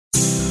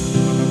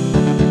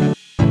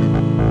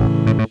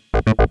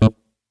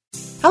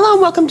Hello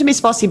and welcome to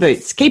Miss Bossy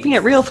Boots, keeping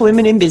it real for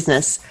women in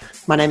business.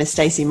 My name is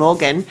Stacey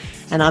Morgan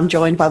and I'm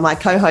joined by my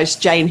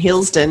co-host Jane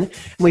Hilsden. And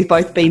we've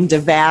both been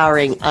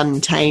devouring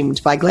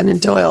Untamed by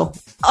Glennon Doyle.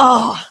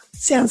 Oh,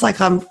 sounds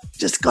like I'm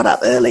just got up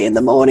early in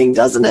the morning,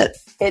 doesn't it?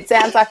 It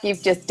sounds like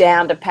you've just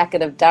downed a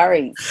packet of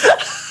durries.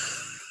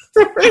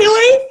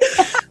 Really?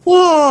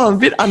 Oh, I'm a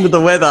bit under the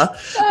weather.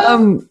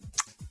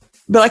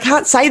 But I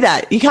can't say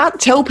that. You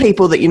can't tell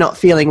people that you're not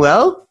feeling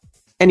well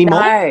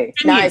anymore.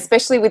 No,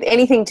 especially with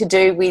anything to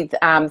do with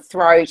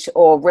throat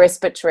or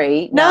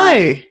respiratory.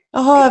 No.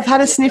 Oh, I've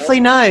had a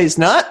sniffly nose.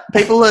 No,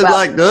 people are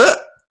like, ugh.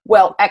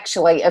 Well,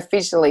 actually,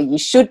 officially, you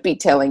should be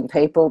telling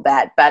people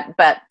that.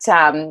 But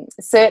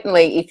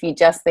certainly, if you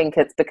just think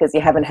it's because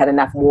you haven't had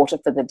enough water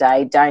for the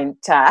day, don't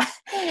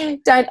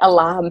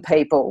alarm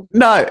people.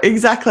 No,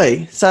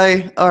 exactly. So,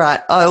 all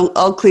right,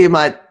 I'll clear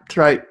my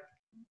throat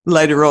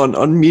later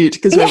on mute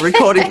because we're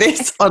recording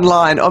this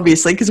online,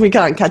 obviously, because we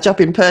can't catch up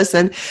in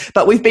person.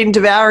 But we've been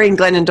devouring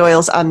Glennon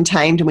Doyle's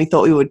Untamed and we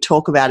thought we would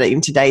talk about it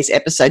in today's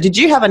episode. Did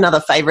you have another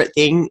favourite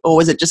thing or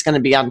was it just going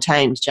to be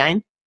Untamed,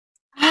 Jane?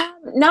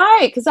 No,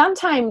 because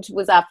Untamed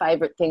was our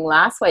favourite thing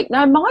last week.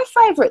 No, my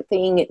favourite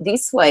thing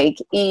this week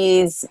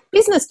is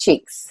Business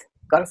Chicks.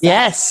 Gotta say.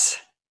 Yes.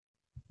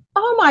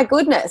 Oh, my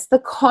goodness. The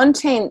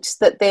content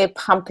that they're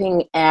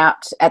pumping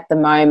out at the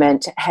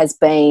moment has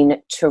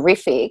been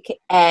terrific.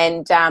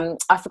 And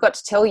I forgot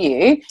to tell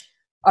you,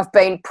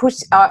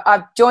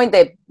 I've joined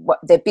their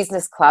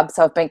business club,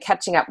 so I've been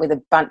catching up with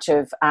a bunch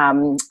of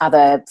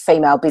other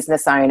female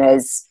business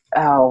owners,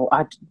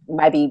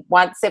 maybe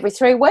once every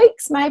 3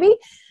 weeks, maybe.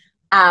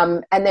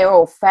 And they're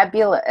all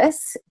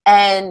fabulous.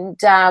 And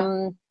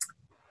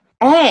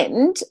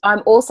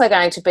I'm also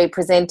going to be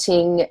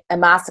presenting a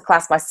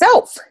masterclass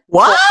myself.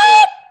 What?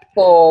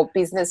 For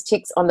Business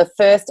Chicks on the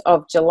 1st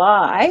of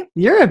July.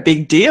 You're a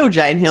big deal,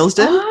 Jane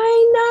Hilsden.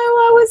 I know.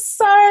 I was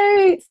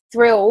so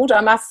thrilled.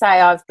 I must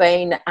say I've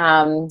been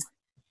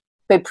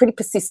pretty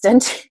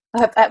persistent.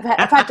 I've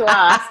had to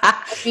ask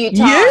a few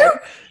times. You?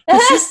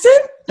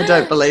 Persistent? I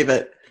don't believe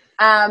it.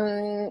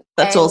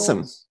 That's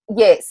awesome.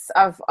 Yes,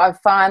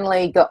 I've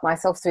finally got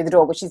myself through the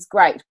door, which is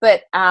great.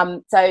 But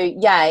so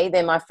yay,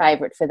 they're my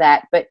favourite for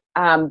that. But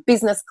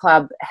Business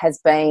Club has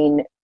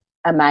been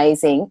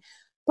amazing.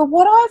 But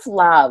what I've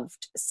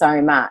loved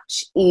so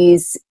much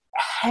is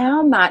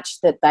how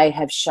much that they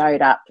have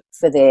showed up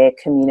for their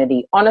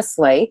community.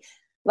 Honestly,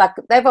 like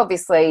they've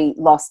obviously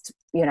lost,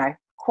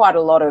 quite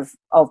a lot of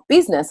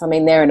business. I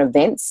mean, they're an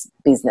events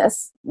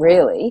business,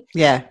 really.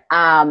 Yeah.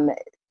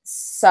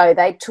 So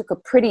they took a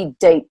pretty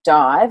deep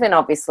dive and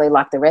obviously,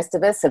 like the rest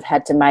of us, have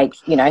had to make,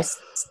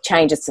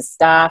 changes to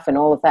staff and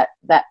all of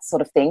that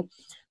sort of thing.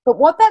 But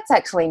what that's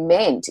actually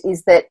meant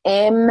is that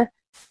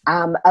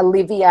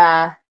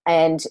Olivia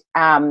and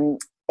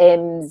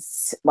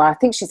Em's, I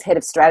think she's head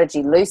of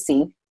strategy,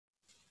 Lucy,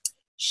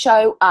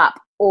 show up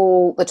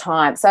all the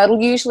time. So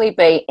it'll usually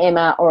be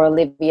Emma or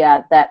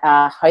Olivia that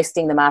are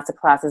hosting the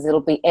masterclasses.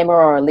 It'll be Emma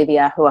or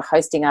Olivia who are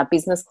hosting our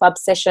business club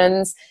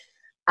sessions,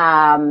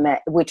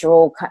 which are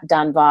all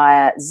done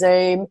via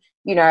Zoom.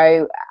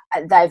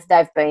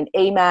 They've been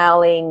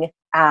emailing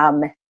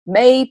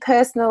me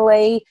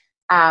personally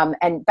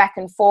and back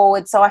and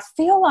forward. So I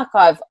feel like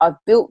I've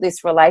built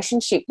this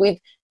relationship with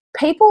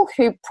people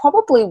who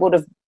probably would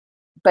have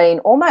been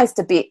almost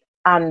a bit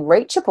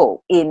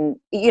unreachable in,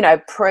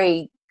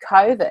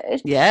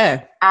 pre-COVID.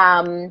 Yeah.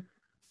 And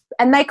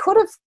they could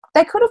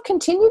have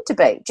continued to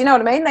be. Do you know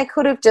what I mean? They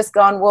could have just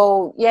gone,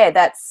 well,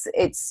 yeah,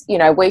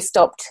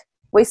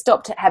 we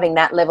stopped having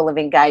that level of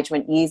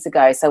engagement years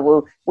ago,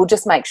 so we'll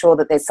just make sure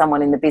that there's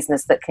someone in the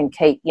business that can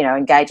keep,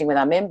 engaging with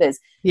our members.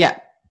 Yeah.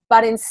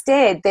 But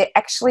instead, they're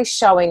actually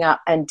showing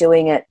up and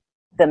doing it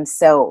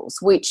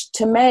themselves, which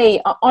to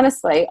me,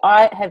 honestly,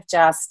 I have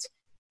just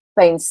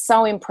been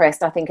so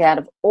impressed. I think out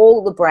of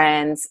all the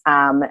brands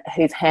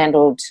who've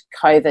handled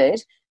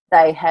COVID,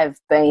 they have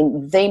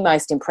been the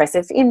most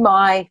impressive in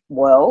my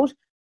world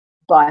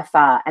by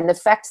far. And the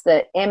fact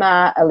that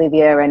Emma,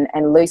 Olivia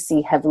and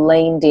Lucy have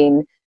leaned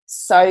in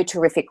so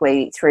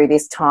terrifically through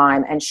this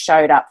time and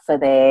showed up for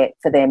their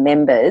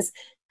members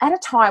at a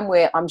time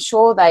where I'm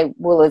sure they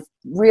will have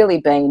really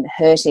been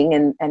hurting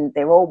and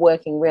they're all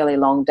working really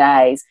long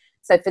days.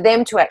 So for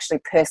them to actually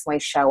personally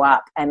show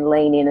up and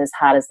lean in as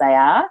hard as they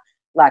are,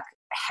 like,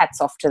 hats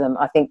off to them.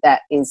 I think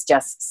that is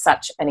just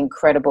such an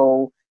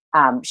incredible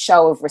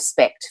show of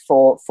respect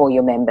for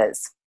your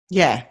members.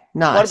 Yeah,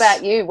 nice. What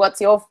about you? What's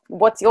your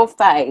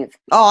fave?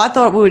 Oh, I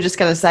thought we were just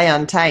going to say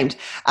Untamed.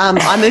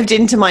 I moved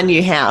into my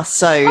new house,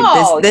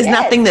 so there's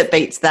nothing that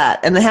beats that.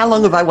 And how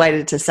long have I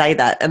waited to say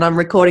that? And I'm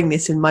recording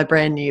this in my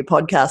brand new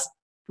podcast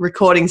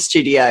recording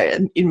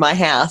studio in my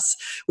house,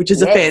 which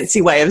is a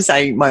fancy way of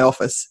saying my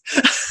office.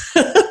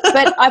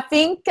 But I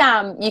think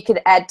you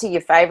could add to your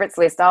favourites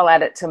list, I'll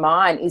add it to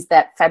mine, is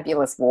that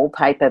fabulous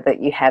wallpaper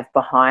that you have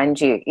behind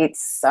you.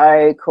 It's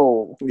so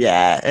cool.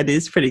 Yeah, it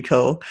is pretty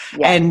cool.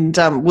 Yeah. And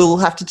I'll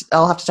have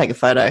to take a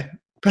photo,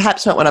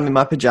 perhaps not when I'm in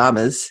my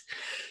pajamas,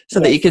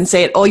 so that you can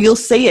see it, or you'll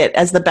see it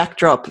as the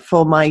backdrop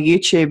for my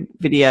YouTube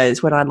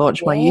videos when I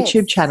launch my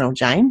YouTube channel,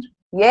 Jane.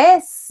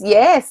 Yes,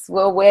 yes.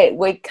 Well,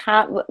 we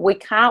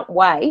can't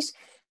wait.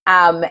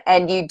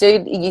 And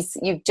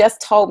you've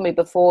just told me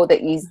before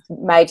that you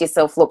made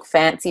yourself look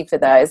fancy for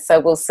those. So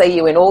we'll see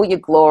you in all your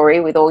glory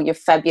with all your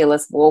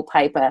fabulous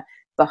wallpaper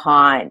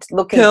behind.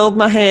 Curled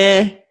my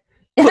hair,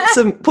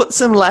 put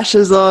some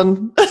lashes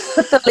on.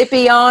 Put the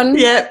lippy on.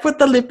 Yeah, put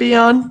the lippy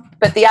on.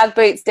 But the Ugg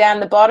boots down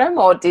the bottom,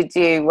 or did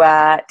you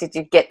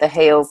get the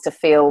heels to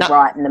feel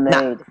right in the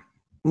mood?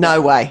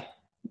 No way.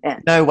 Yeah.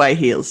 No way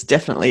heels.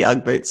 Definitely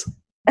Ugg boots.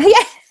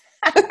 Yeah.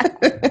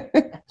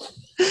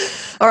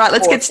 All right,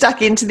 let's get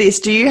stuck into this.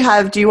 Do you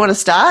want to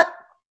start?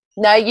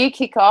 No, you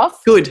kick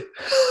off. Good.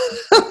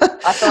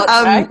 I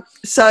thought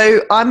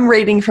so I'm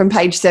reading from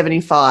page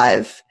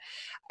 75,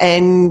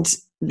 and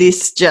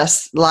this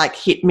just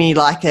hit me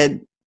like a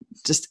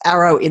just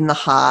arrow in the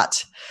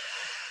heart.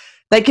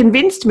 They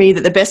convinced me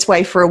that the best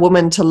way for a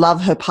woman to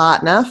love her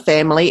partner,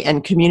 family,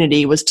 and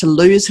community was to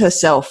lose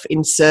herself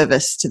in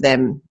service to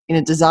them. In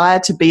a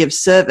desire to be of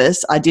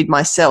service, I did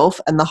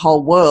myself and the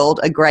whole world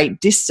a great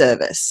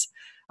disservice.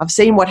 I've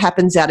seen what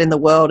happens out in the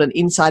world and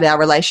inside our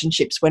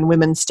relationships when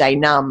women stay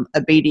numb,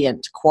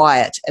 obedient,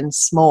 quiet, and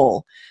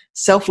small.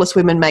 Selfless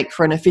women make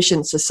for an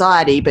efficient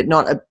society, but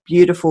not a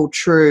beautiful,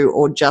 true,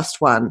 or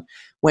just one.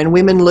 When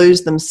women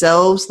lose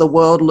themselves, the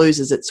world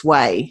loses its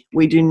way.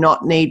 We do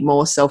not need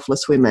more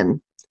selfless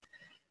women.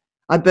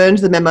 I burned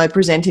the memo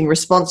presenting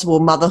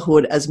responsible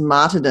motherhood as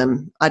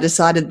martyrdom. I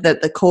decided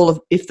that the call of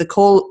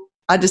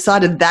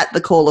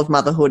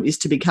motherhood is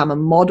to become a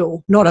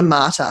model, not a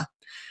martyr.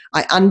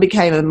 I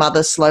unbecame a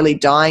mother slowly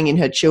dying in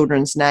her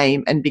children's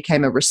name and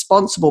became a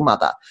responsible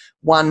mother,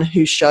 one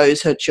who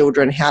shows her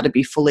children how to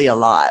be fully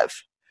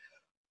alive.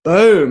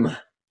 Boom.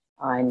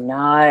 I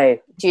know.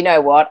 Do you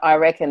know what? I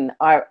reckon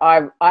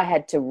I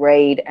had to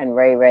read and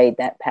reread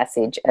that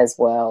passage as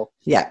well.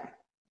 Yeah.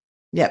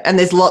 Yeah. And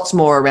there's lots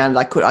more around.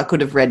 I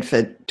could have read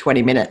for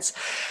 20 minutes.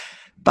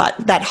 But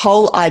that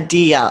whole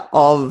idea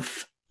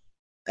of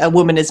a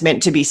woman is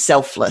meant to be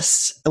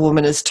selfless. A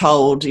woman is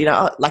told,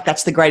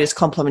 that's the greatest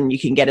compliment you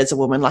can get as a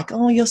woman. Like,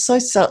 oh, you're so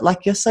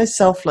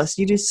selfless.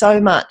 You do so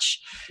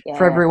much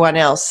for everyone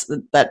else.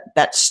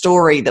 That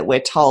story that we're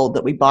told,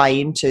 that we buy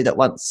into, that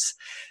once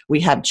we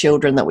have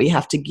children that we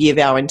have to give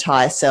our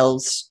entire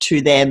selves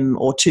to them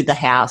or to the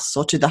house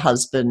or to the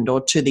husband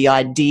or to the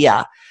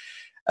idea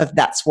of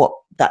that's what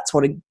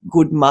a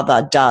good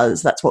mother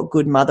does. That's what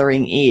good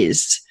mothering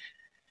is.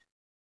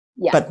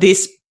 Yeah. But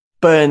this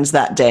burns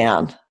that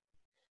down.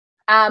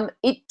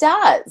 It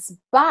does.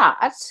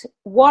 But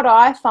what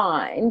I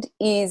find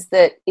is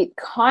that it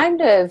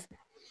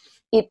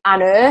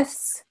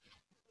unearths,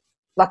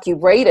 like you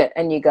read it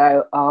and you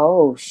go,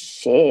 oh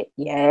shit,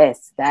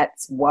 yes,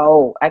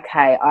 whoa,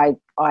 okay,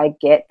 I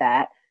get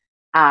that.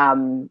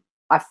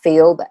 I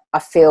feel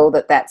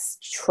that that's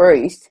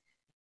truth.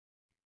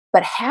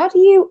 But how do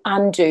you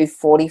undo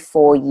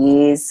 44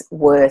 years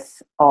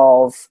worth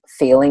of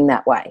feeling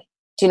that way?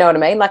 Do you know what I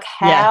mean? Like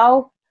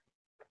how,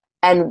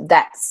 and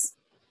that's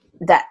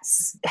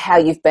how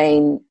you've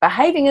been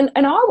behaving.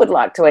 And I would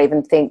like to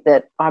even think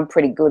that I'm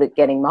pretty good at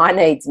getting my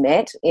needs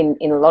met in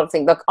a lot of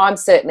things. Look, I'm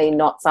certainly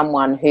not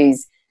someone who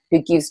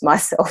gives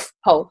myself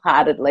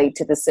wholeheartedly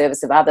to the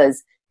service of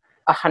others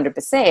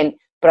 100%,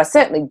 but I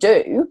certainly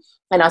do.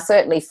 And I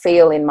certainly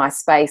feel in my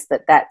space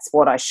that that's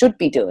what I should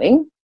be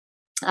doing.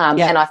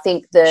 And I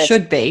think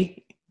should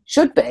be.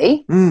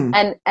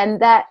 And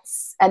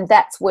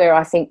that's where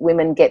I think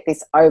women get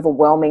this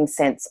overwhelming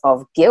sense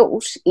of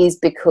guilt, is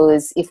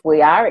because if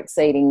we are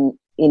exceeding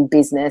in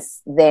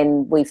business,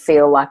 then we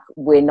feel like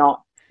we're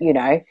not,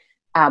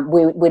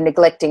 we're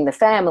neglecting the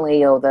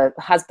family or the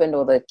husband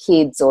or the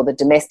kids or the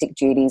domestic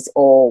duties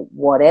or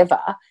whatever.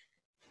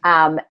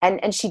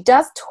 And she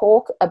does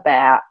talk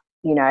about,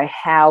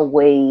 how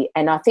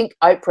and I think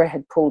Oprah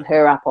had pulled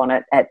her up on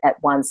it at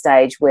one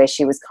stage where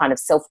she was kind of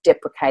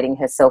self-deprecating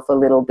herself a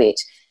little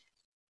bit,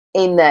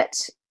 in that,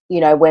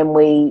 when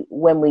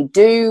we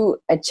do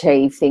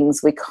achieve things,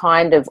 we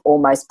kind of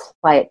almost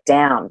play it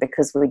down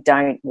because we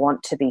don't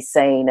want to be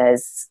seen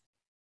as,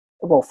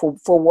 well,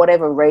 for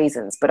whatever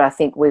reasons. But I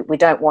think we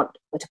don't want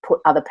to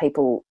put other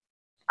people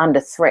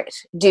under threat.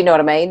 Do you know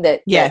what I mean?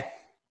 That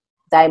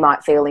they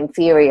might feel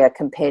inferior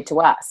compared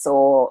to us,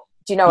 or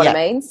do you know what I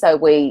mean? So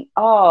we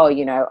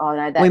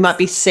might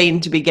be seen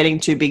to be getting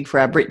too big for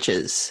our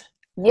britches.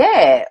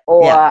 Yeah,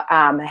 or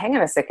hang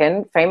on a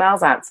second,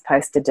 females aren't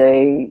supposed to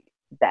do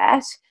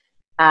that.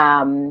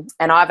 And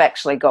I've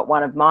actually got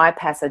one of my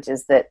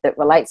passages that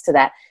relates to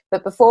that.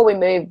 But before we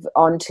move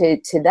on to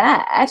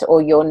that,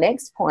 or your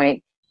next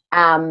point,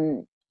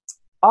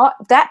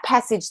 that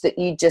passage that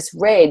you just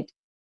read,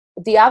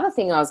 the other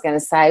thing I was going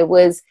to say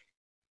was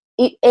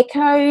it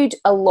echoed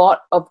a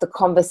lot of the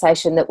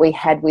conversation that we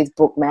had with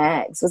Brooke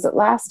Maggs. Was it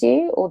last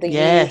year or the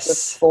year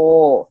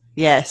before?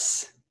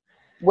 Yes.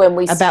 When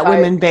we about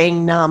women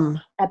being numb.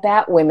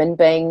 About women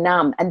being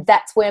numb. And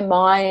that's where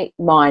my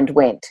mind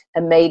went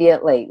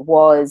immediately,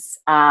 was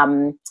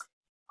I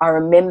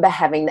remember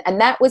having, and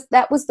that was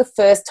the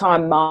first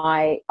time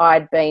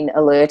I'd been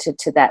alerted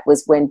to that,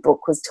 was when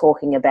Brooke was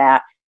talking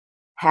about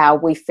how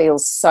we feel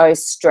so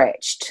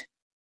stretched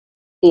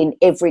in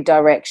every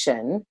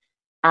direction,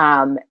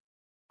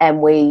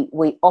 and we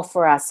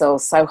offer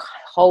ourselves so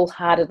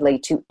wholeheartedly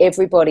to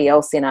everybody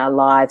else in our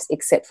lives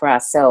except for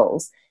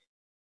ourselves,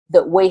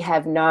 that we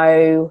have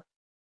no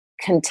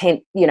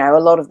content, you know, a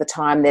lot of the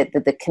time that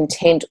the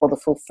content or the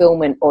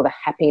fulfillment or the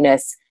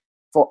happiness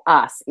for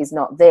us is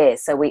not there.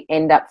 So we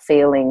end up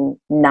feeling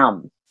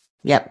numb.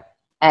 Yep.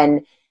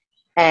 And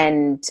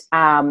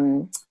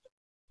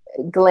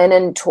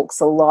Glennon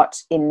talks a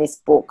lot in this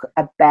book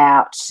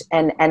about,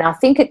 and I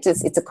think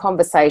it's a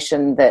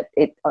conversation that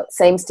it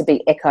seems to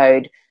be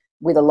echoed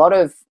with a lot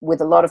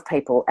of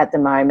people at the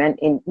moment,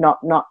 in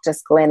not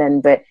just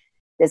Glennon, but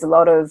there's a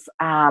lot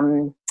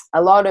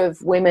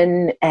of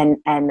women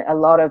and a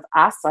lot of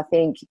us, I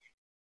think,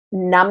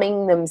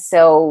 numbing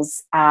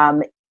themselves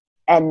and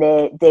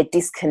their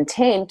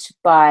discontent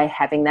by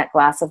having that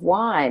glass of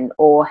wine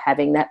or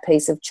having that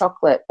piece of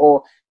chocolate,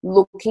 or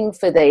looking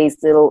for these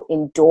little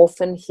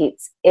endorphin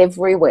hits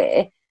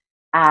everywhere,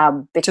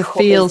 to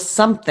feel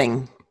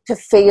something.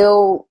 Because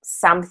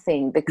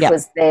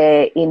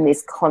they're in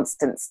this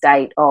constant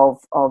state of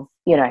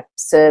you know,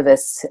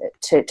 service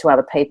to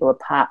other people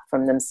apart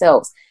from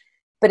themselves.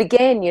 But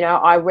again, you know,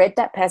 I read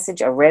that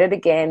passage, I read it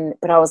again,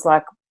 but I was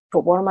like,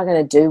 but what am I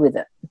going to do with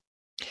it?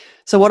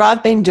 So what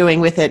I've been doing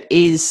with it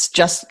is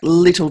just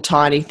little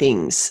tiny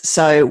things.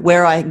 So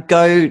where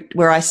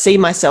I see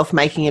myself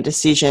making a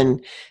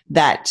decision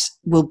that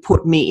will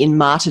put me in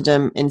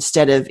martyrdom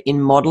instead of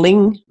in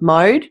modeling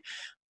mode,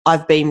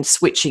 I've been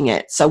switching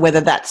it. So whether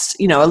that's,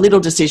 you know, a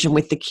little decision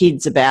with the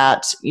kids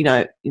about, you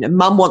know,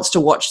 mum wants to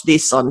watch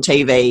this on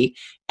TV,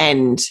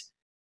 and,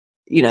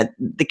 you know,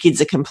 the kids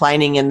are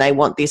complaining and they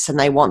want this and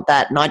they want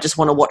that, and I just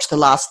want to watch the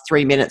last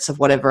 3 minutes of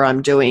whatever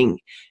I'm doing,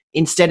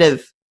 instead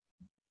of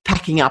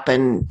packing up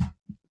and,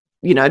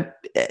 you know,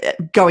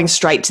 going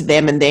straight to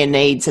them and their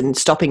needs and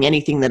stopping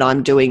anything that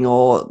I'm doing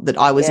or that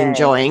I was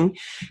enjoying,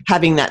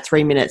 having that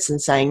 3 minutes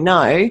and saying,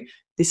 no,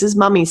 this is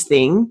mummy's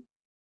thing.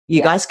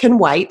 You guys can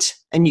wait,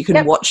 and you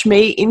can watch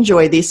me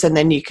enjoy this, and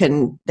then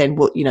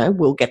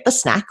we'll get the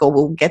snack, or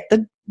we'll get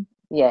the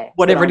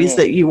whatever it is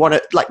that you want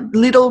to, like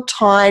little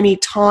tiny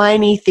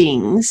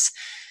things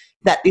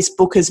that this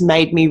book has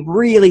made me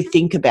really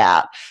think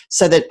about,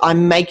 so that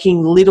I'm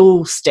making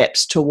little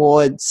steps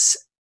towards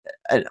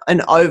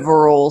an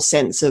overall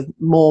sense of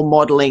more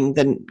modelling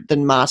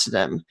than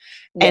martyrdom.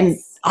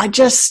 Yes.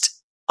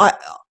 And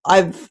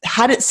I've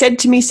had it said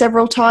to me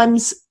several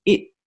times,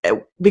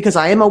 because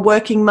I am a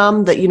working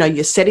mum, that, you know,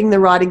 you're setting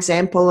the right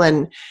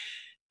example,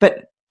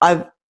 but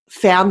I've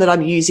found that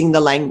I'm using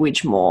the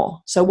language more.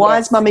 So why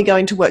is mummy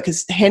going to work?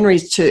 Because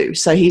Henry's 2,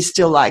 so he's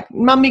still like,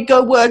 mummy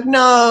go work.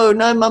 No,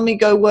 mummy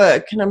go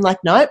work. And I'm like,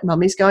 no,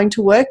 mummy's going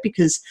to work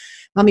because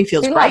mummy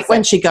feels great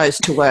when she goes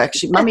to work.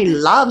 Mummy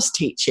loves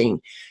teaching.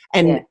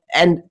 And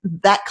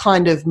that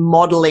kind of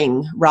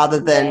modelling, rather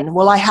than,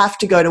 well, I have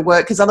to go to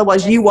work because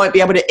otherwise you won't be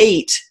able to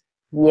eat.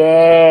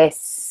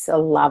 Yes, I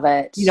love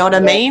it. You know what I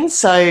mean?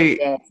 So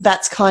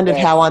that's kind of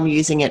how I'm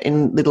using it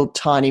in little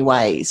tiny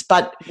ways,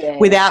 but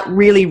without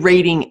really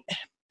reading.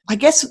 I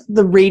guess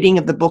the reading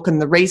of the book,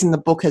 and the reason the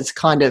book has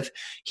kind of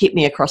hit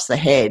me across the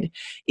head,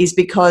 is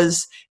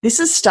because this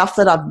is stuff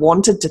that I've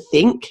wanted to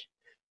think,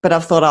 but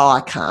I've thought,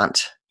 I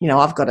can't. You know,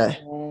 I've got to,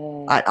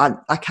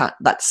 I can't.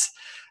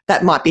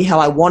 That might be how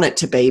I want it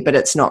to be, but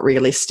it's not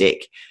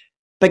realistic.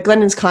 But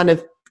Glennon's kind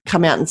of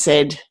come out and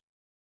said,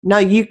 no,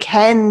 you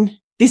can,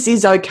 this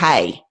is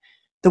okay.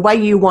 The way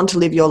you want to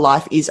live your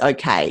life is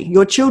okay.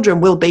 Your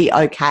children will be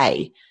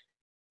okay.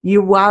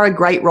 You are a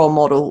great role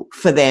model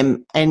for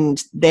them,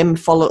 and them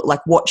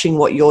watching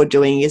what you're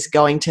doing is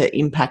going to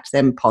impact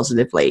them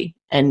positively,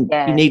 and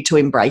you need to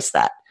embrace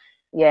that.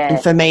 Yeah.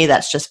 And for me,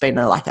 that's just been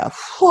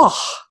whew.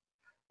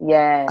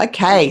 Yeah.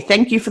 Okay.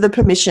 Thank you for the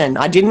permission.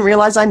 I didn't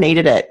realize I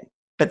needed it,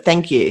 but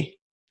thank you.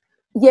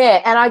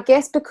 Yeah, and I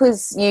guess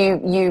because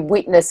you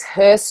witness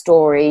her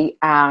story,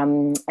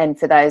 and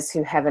for those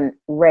who haven't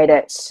read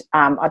it,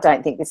 I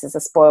don't think this is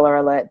a spoiler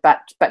alert,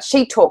 but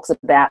she talks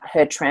about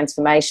her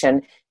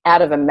transformation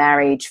out of a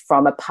marriage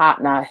from a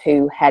partner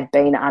who had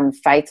been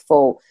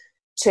unfaithful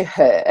to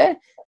her,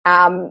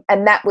 and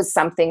that was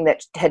something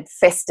that had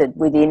festered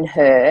within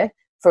her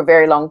for a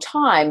very long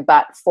time,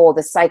 but for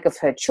the sake of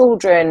her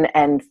children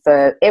and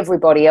for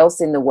everybody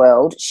else in the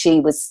world, she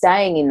was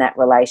staying in that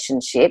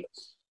relationship,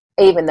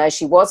 even though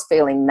she was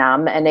feeling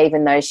numb, and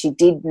even though she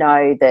did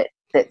know that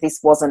this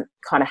wasn't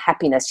kind of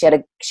happiness. She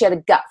had a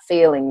gut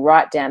feeling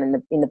right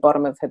down in the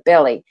bottom of her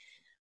belly.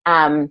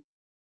 And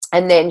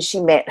then she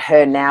met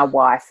her now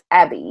wife,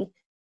 Abby,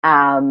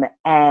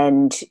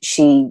 and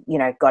she,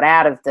 got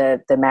out of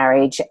the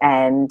marriage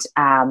and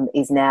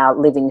is now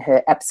living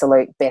her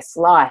absolute best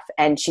life.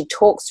 And she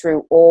talks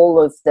through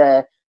all of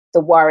the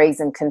worries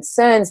and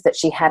concerns that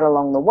she had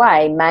along the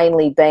way,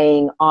 mainly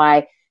being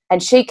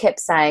and she kept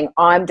saying,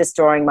 I'm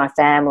destroying my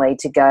family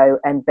to go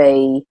and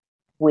be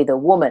with a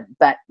woman.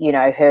 But,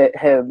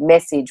 her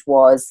message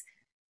was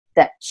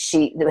that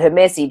her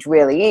message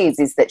really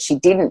is that she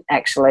didn't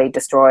actually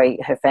destroy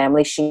her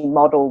family. She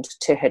modelled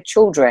to her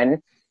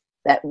children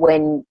that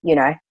when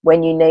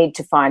you need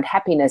to find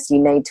happiness, you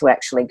need to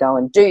actually go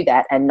and do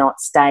that and not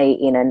stay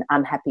in an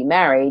unhappy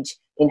marriage,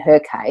 in her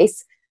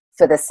case,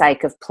 for the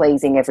sake of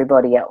pleasing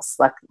everybody else.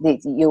 Like,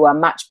 you are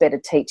much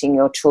better teaching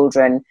your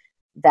children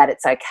that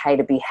it's okay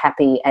to be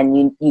happy,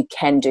 and you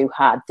can do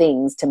hard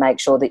things to make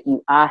sure that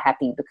you are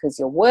happy because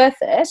you're worth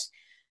it,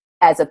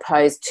 as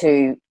opposed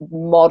to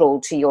model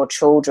to your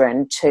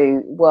children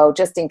to, well,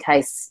 just in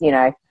case,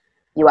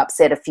 you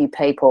upset a few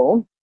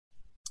people,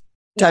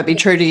 don't be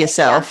true to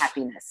yourself.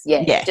 Happiness.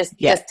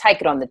 Just take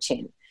it on the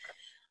chin.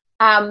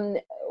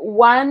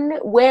 One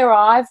where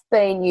I've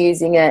been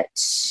using it,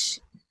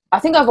 I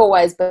think I've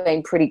always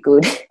been pretty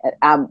good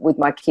with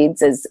my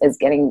kids as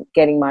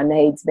getting my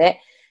needs met.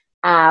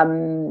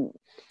 And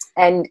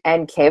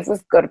Kev,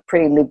 we've got a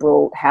pretty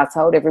liberal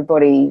household.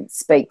 Everybody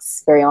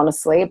speaks very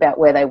honestly about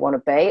where they want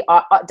to be.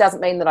 It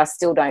doesn't mean that I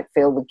still don't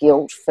feel the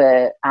guilt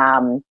for,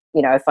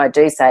 if I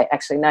do say,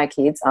 actually, no,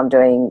 kids, I'm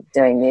doing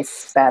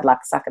this, bad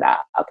luck, suck it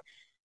up.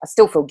 I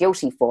still feel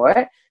guilty for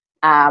it.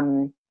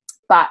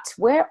 But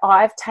where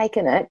I've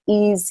taken it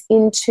is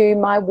into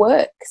my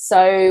work.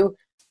 So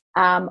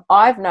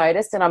I've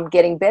noticed, and I'm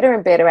getting better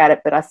and better at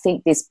it, but I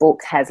think this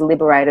book has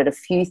liberated a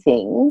few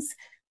things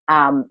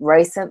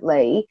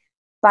recently.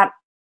 But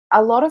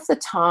a lot of the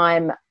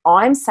time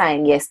I'm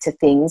saying yes to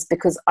things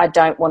because I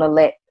don't want to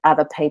let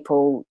other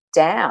people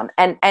down.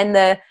 And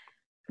the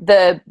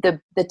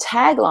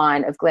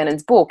tagline of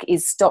Glennon's book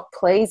is stop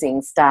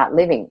pleasing, start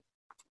living.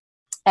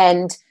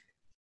 And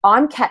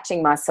I'm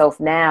catching myself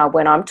now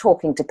when I'm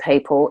talking to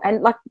people,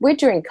 and like, we're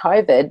during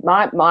COVID,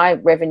 my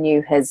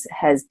revenue has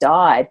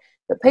died,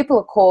 but people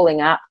are calling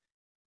up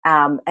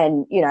and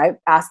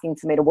asking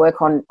for me to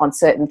work on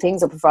certain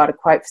things or provide a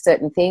quote for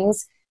certain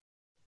things.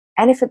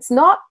 And if it's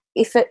not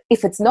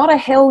a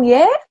hell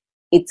yeah,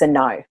 it's a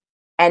no.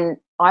 And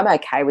I'm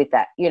okay with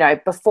that.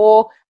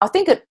 Before, I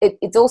think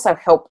it's also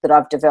helped that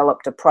I've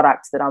developed a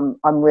product that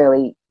I'm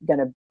really going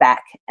to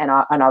back, and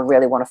I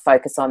really want to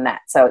focus on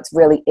that. So it's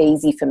really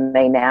easy for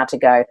me now to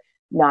go,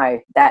 no,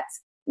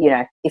 that's,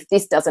 if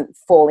this doesn't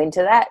fall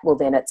into that, well,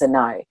 then it's a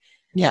no.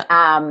 Yeah.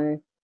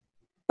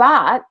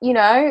 But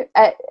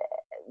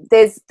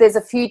there's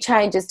a few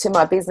changes to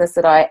my business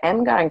that I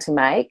am going to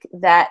make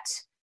that,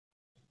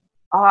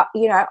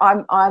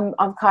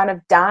 I'm kind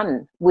of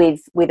done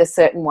with a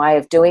certain way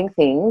of doing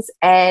things,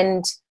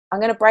 and I'm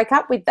going to break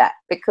up with that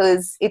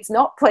because it's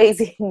not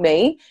pleasing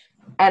me,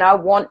 and I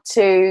want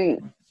to,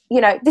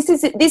 this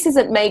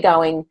isn't me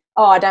going,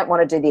 oh, I don't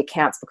want to do the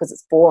accounts because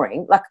it's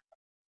boring. Like,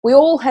 we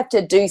all have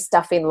to do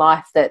stuff in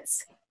life that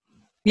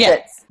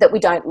we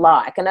don't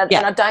like, and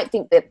I don't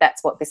think that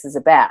that's what this is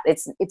about.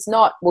 It's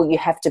not, well, you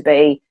have to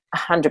be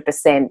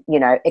 100%,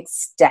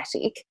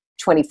 ecstatic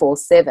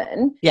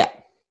 24/7. Yeah.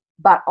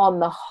 But on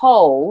the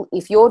whole,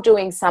 if you're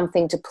doing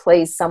something to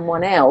please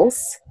someone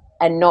else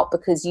and not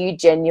because you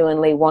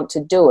genuinely want to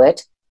do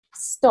it,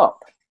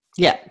 stop.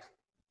 Yeah.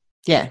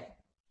 Yeah.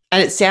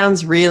 And it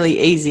sounds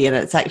really easy, and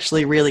it's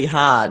actually really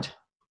hard.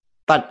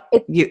 But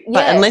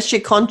unless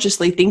you're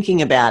consciously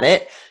thinking about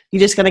it,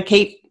 you're just going to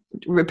keep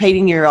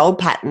repeating your old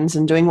patterns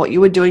and doing what you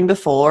were doing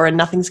before, and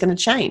nothing's going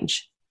to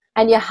change.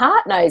 And your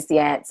heart knows the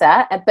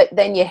answer, but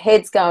then your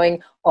head's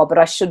going, oh, but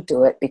I should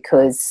do it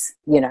because,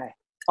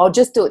 I'll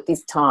just do it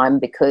this time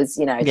because,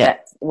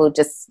 that we'll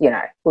just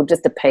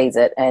appease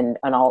it and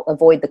I'll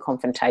avoid the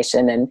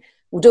confrontation, and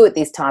we'll do it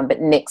this time, but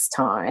next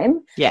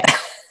time. Yeah.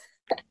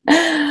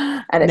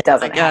 And it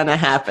doesn't going to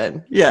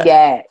happen. Yeah.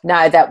 Yeah.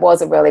 No, that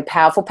was a really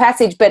powerful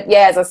passage. But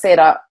yeah, as I said,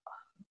 I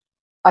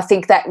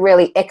think that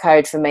really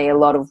echoed for me a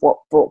lot of what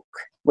Brooke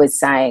was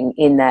saying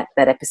in that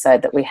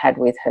episode that we had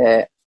with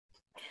her.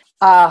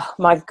 Oh,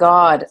 my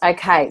God.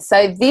 Okay.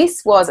 So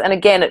this was, and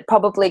again, it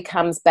probably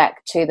comes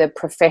back to the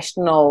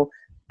professional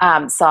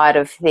side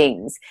of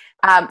things.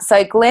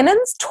 So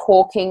Glennon's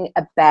talking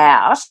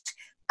about,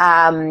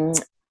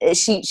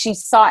 she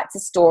cites a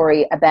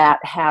story about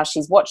how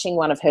she's watching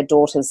one of her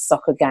daughter's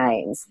soccer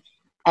games,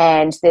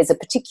 and there's a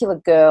particular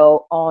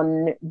girl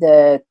on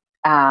the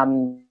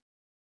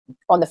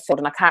field,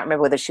 and I can't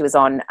remember whether she was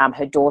on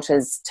her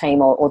daughter's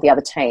team or the other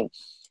team,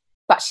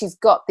 but she's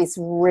got this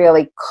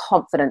really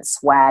confident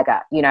swagger,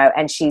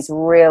 and she's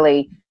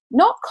really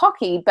not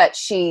cocky, but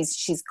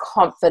she's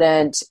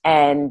confident,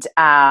 and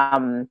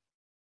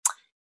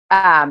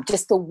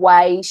just the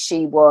way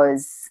she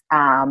was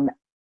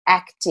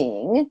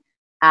acting,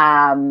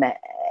 I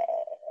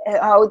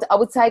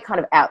would say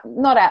kind of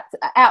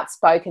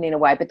outspoken in a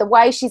way, but the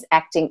way she's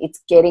acting,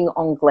 it's getting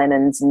on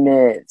Glennon's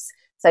nerves.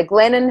 So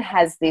Glennon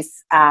has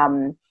this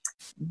kind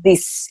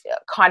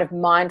of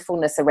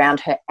mindfulness around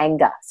her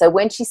anger. So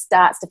when she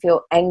starts to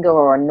feel anger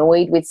or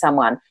annoyed with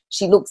someone,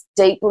 she looks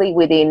deeply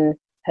within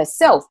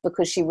herself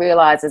because she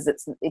realizes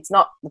it's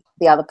not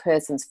the other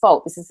person's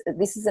fault.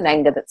 This is an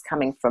anger that's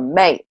coming from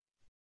me.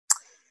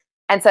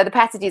 And so the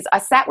passage is, I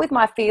sat with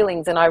my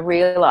feelings and I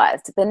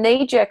realized the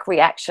knee-jerk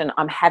reaction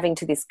I'm having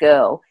to this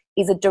girl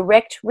is a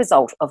direct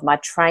result of my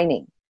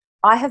training.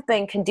 I have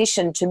been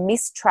conditioned to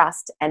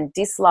mistrust and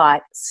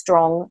dislike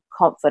strong,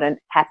 confident,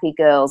 happy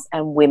girls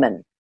and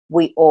women.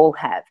 We all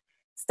have.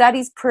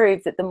 Studies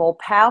prove that the more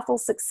powerful,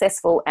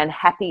 successful, and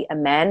happy a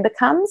man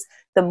becomes,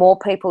 the more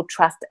people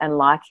trust and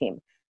like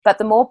him. But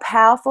the more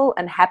powerful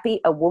and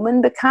happy a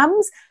woman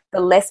becomes, the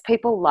less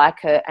people like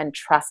her and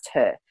trust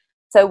her.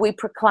 So we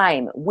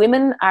proclaim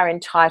women are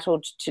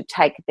entitled to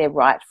take their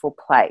rightful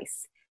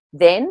place.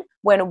 Then,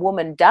 when a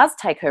woman does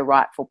take her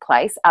rightful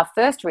place, our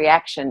first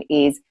reaction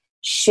is,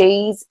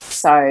 she's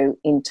so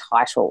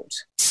entitled.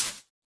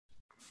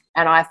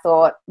 And I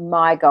thought,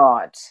 my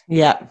God,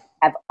 yeah,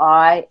 have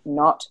I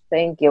not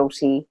been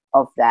guilty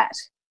of that?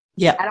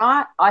 yeah. And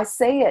I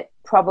see it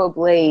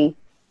probably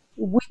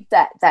with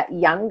that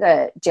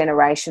younger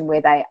generation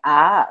where they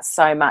are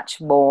so much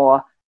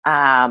more,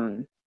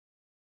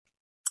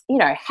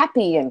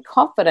 happy and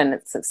confident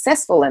and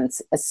successful and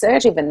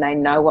assertive, and they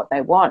know what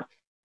they want.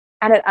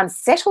 And it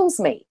unsettles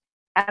me.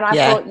 And I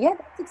thought, yeah,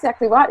 that's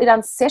exactly right. It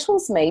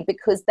unsettles me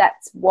because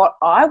that's what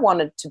I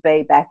wanted to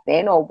be back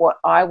then, or what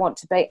I want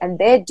to be, and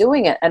they're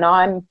doing it and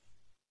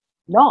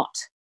not.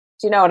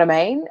 Do you know what I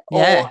mean?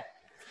 Yeah.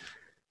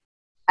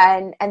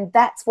 And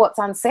that's what's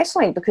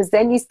unsettling, because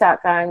then you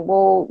start going,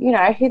 well,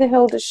 who the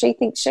hell does she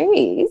think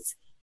she is?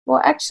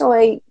 Well,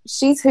 actually,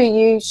 she's who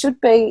you should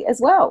be as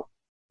well.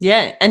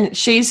 Yeah, and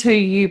she's who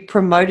you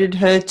promoted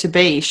her to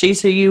be.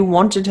 She's who you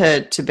wanted her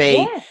to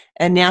be. Yeah.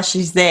 And now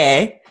she's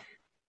there.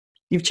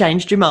 You've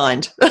changed your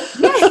mind. Yeah.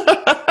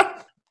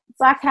 It's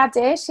like, how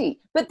dare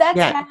she? But that's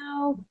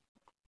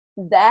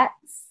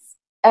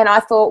and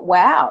I thought,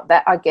 wow,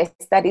 I guess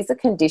that is a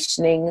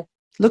conditioning.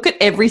 Look at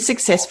every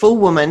successful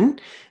woman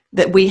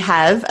that we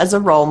have as a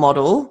role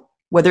model,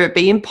 whether it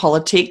be in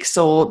politics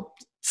or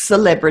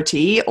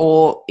celebrity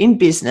or in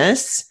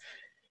business.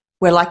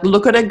 We're like,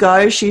 look at her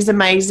go. She's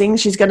amazing.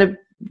 She's going to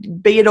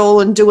be it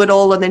all and do it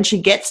all. And then she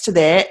gets to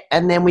there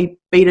and then we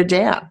beat her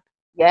down.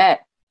 Yeah.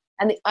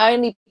 And the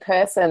only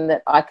person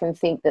that I can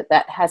think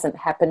that hasn't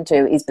happened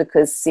to is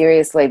because,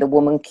 seriously, the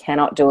woman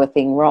cannot do a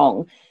thing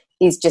wrong,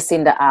 is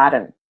Jacinda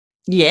Ardern.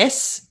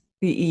 Yes.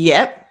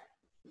 Yep.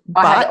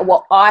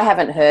 I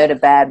haven't heard a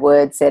bad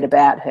word said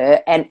about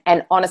her. And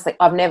honestly,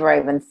 I've never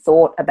even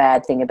thought a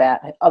bad thing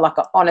about her. Like,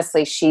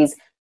 honestly, she's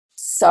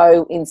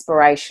so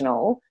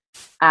inspirational.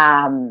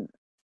 And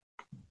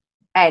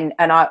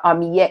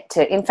I'm yet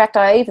to, in fact,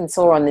 I even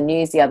saw on the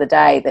news the other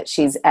day that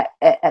she's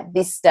at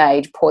this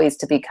stage poised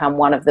to become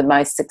one of the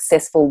most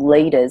successful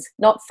leaders,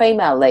 not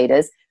female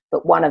leaders,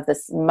 but one of the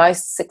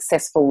most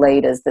successful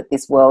leaders that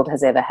this world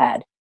has ever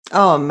had.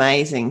 Oh,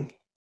 amazing.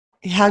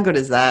 How good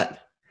is that?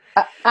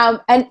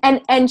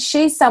 And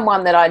she's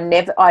someone that I'd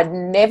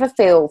never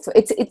feel,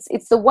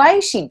 it's the way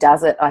she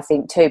does it, I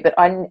think, too, but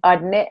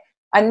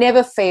I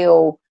never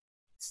feel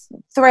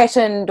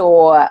threatened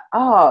or,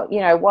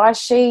 why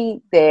is she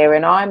there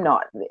and I'm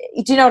not?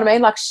 Do you know what I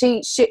mean? Like,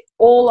 she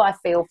all I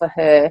feel for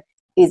her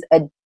is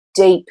a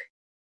deep,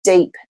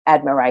 deep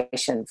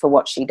admiration for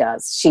what she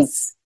does.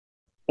 She's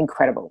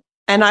incredible.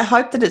 And I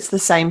hope that it's the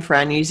same for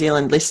our New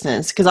Zealand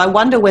listeners, because I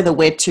wonder whether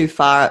we're too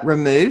far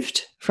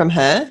removed from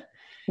her.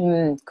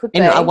 Could be.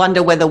 And I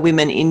wonder whether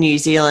women in New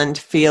Zealand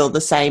feel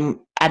the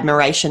same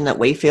admiration that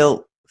we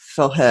feel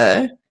for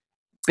her,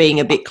 being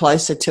a bit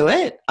closer to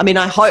it. I mean,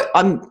 I hope,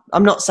 I'm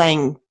not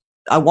saying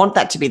I want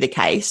that to be the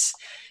case,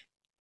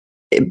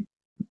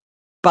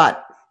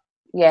 but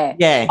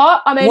yeah.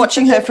 I mean,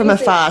 watching her from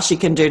afar, she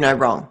can do no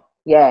wrong.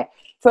 Yeah.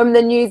 From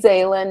the New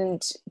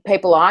Zealand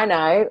people I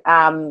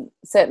know,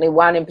 certainly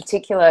one in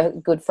particular, a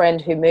good friend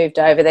who moved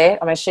over there.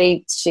 I mean,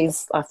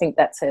 she's I think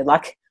that's her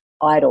like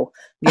idol.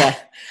 Yeah.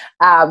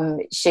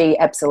 She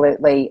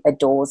absolutely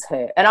adores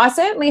her. And I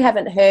certainly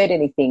haven't heard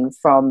anything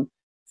from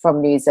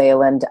New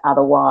Zealand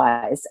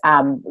otherwise,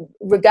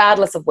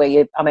 regardless of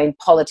where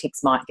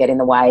politics might get in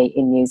the way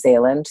in New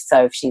Zealand.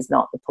 So if she's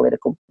not the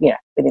political,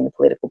 within the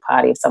political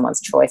party of someone's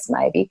choice,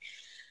 maybe.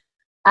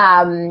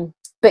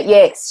 But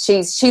yes,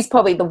 she's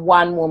probably the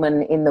one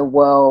woman in the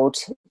world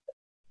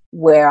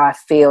where I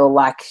feel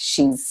like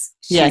she's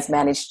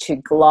managed to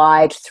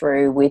glide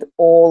through with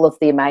all of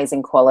the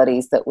amazing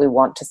qualities that we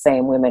want to see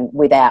in women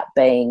without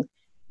being,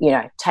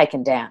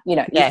 taken down.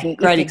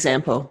 Great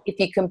example. If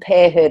you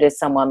compare her to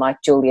someone like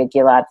Julia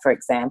Gillard, for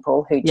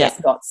example, who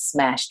just got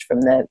smashed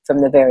from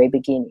the very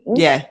beginning.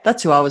 Yeah,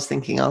 that's who I was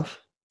thinking of.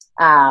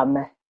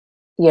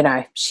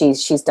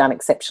 She's done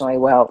exceptionally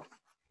well.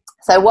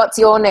 So what's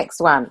your next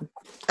one?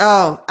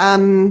 Oh,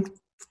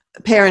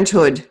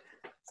 parenthood.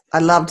 I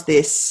loved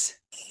this.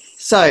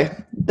 So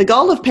the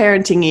goal of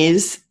parenting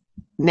is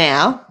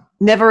now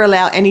never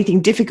allow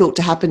anything difficult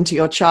to happen to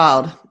your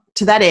child.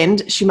 To that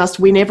end, she must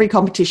win every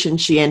competition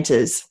she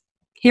enters.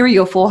 Here are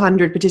your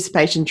 400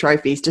 participation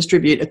trophies.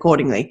 Distribute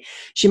accordingly.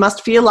 She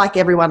must feel like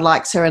everyone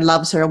likes her and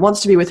loves her and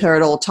wants to be with her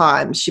at all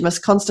times. She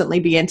must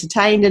constantly be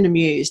entertained and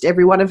amused.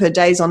 Every one of her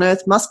days on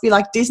earth must be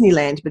like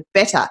Disneyland, but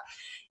better.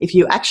 If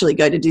you actually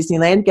go to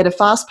Disneyland, get a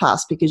fast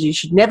pass because you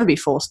should never be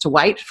forced to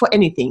wait for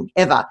anything,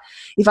 ever.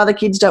 If other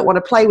kids don't want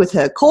to play with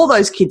her, call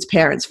those kids'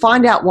 parents,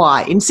 find out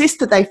why, insist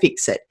that they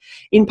fix it.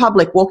 In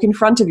public, walk in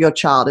front of your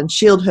child and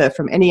shield her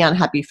from any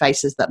unhappy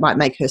faces that might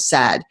make her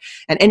sad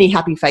and any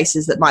happy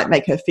faces that might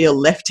make her feel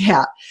left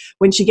out.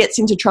 When she gets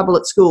into trouble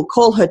at school,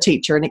 call her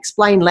teacher and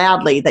explain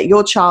loudly that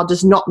your child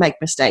does not make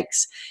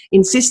mistakes.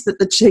 Insist that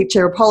the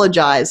teacher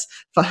apologise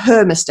for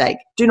her mistake.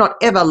 Do not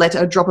ever let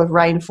a drop of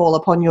rain fall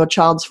upon your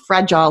child's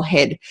fragile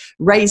head.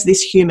 Raise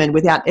this human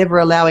without ever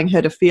allowing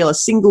her to feel a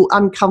single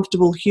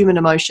uncomfortable human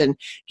emotion.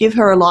 Give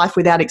her a life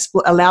without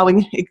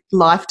allowing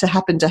life to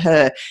happen to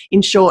her.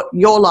 In short,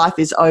 your life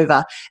is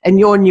over and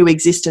your new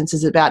existence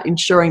is about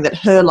ensuring that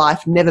her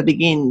life never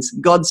begins.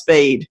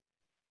 Godspeed.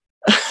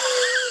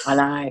 I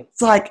know.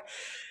 It's like,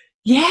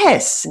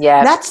 yes,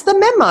 yeah, that's the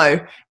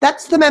memo.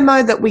 That's the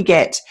memo that we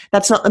get.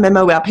 That's not the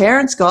memo our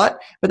parents got,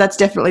 but that's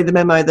definitely the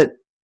memo that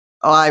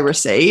I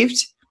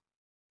received.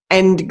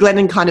 And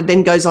Glennon kind of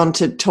then goes on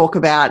to talk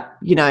about,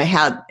 you know,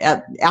 how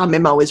our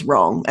memo is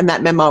wrong and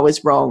that memo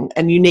is wrong,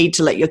 and you need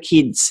to let your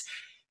kids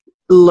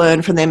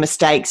learn from their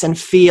mistakes and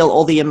feel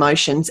all the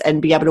emotions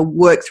and be able to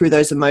work through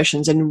those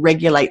emotions and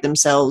regulate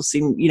themselves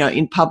in, you know,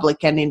 in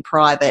public and in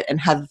private,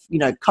 and have, you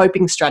know,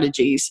 coping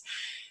strategies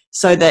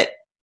so that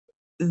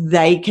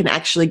they can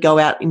actually go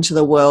out into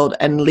the world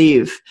and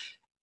live.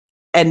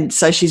 And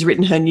so she's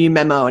written her new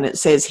memo and it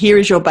says, here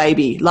is your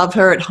baby. Love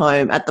her at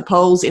home, at the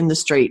polls, in the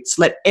streets.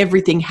 Let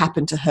everything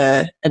happen to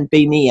her and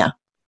be near.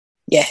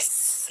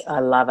 Yes, I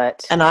love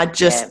it. And I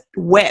just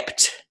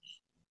wept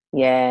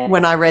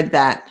when I read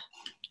that.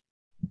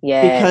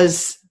 Yeah.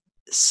 Because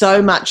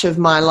so much of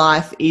my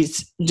life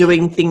is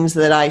doing things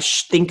that I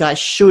think I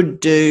should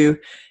do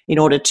in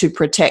order to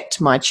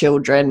protect my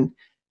children,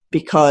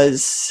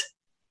 because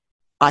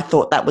I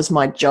thought that was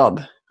my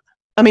job.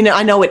 I mean,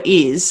 I know it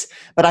is,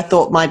 but I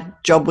thought my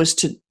job was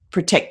to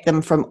protect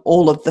them from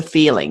all of the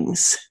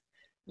feelings.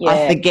 Yeah.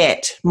 I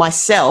forget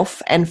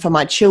myself, and for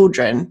my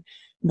children,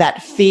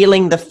 that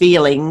feeling the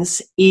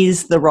feelings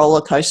is the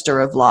roller coaster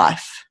of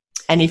life.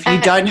 And if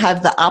you don't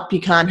have the up, you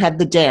can't have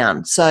the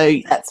down. So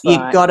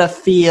you've got to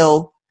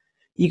feel,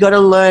 you got to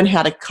learn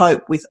how to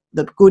cope with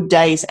the good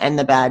days and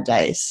the bad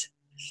days.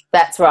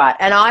 That's right.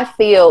 And I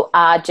feel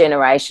our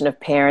generation of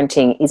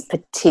parenting is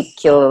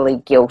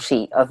particularly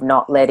guilty of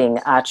not letting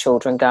our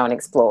children go and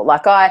explore.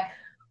 Like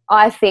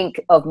I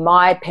think of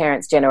my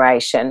parents'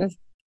 generation,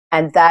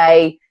 and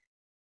they,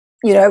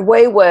 you know,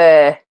 we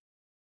were,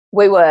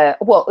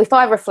 well, if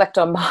I reflect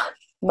on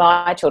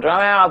my children,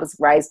 I was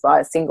raised by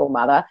a single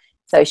mother,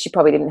 so she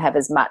probably didn't have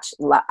as much,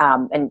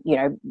 and, you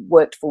know,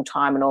 worked full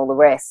time and all the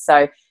rest.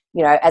 So,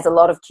 you know, as a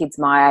lot of kids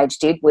my age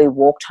did, we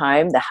walked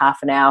home the half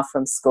an hour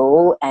from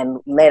school and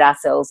let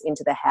ourselves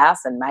into the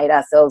house and made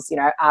ourselves, you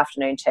know,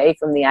 afternoon tea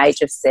from the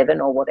age of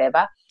 7 or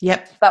whatever.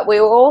 Yep. But we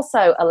were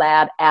also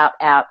allowed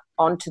out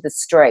onto the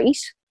street,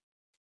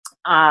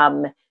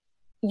 you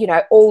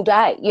know, all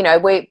day. You know,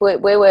 we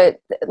were,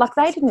 like,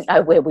 they didn't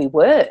know where we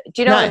were.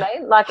 Do you know what I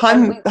mean? Like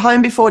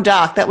home before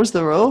dark, that was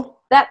the rule.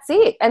 That's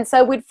it. And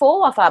so we'd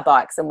fall off our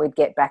bikes and we'd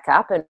get back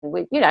up, and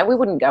we, you know, we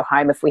wouldn't go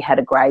home if we had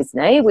a grazed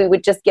knee. We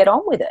would just get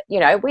on with it. You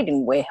know, we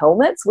didn't wear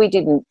helmets. We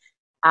didn't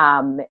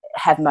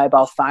have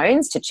mobile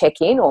phones to check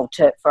in or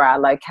for our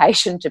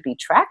location to be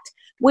tracked.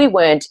 We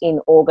weren't in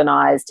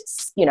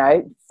organised, you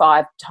know,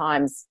 5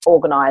 times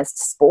organised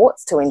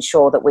sports to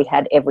ensure that we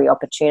had every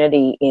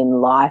opportunity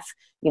in life,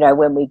 you know,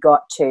 when we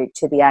got to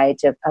the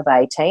age of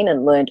 18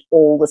 and learned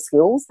all the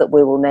skills that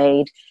we will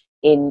need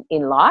in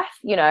life.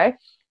 You know,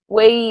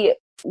 we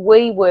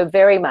were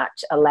very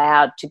much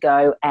allowed to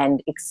go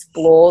and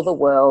explore the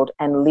world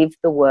and live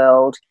the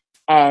world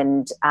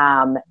and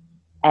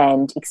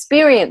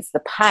experience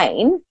the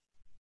pain,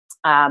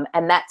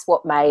 and that's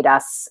what made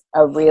us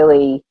a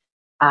really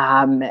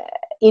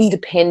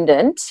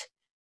independent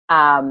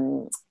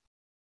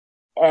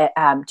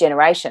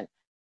generation.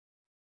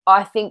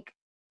 I think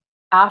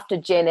after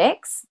Gen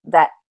X,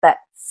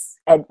 that's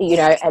you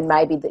know, and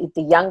maybe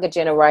the younger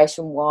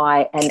generation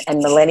Y and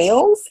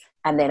millennials,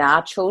 and then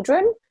our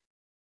children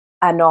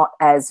are not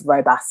as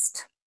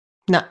robust.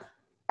 No.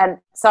 And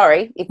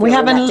sorry if we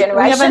haven't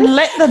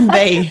let them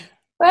be.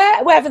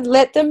 We haven't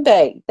let them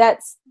be.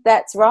 That's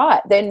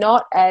right. They're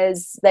not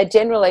as, they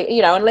generally,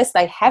 you know, unless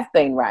they have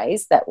been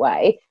raised that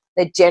way,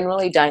 they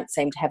generally don't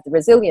seem to have the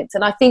resilience.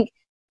 And I think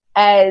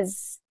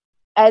as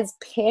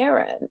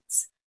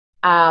parents,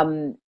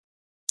 I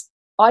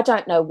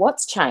don't know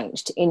what's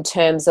changed in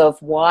terms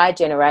of why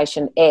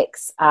Generation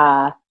X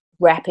are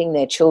wrapping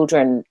their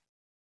children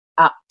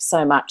up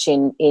so much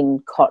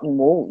in cotton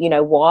wool. You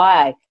know,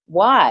 why?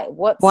 Why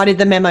did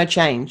the memo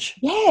change?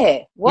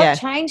 Yeah. What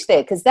changed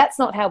there? Because that's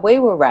not how we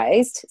were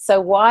raised.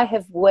 So why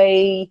have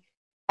we,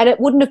 and it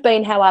wouldn't have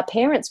been how our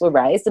parents were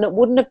raised, and it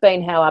wouldn't have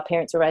been how our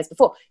parents were raised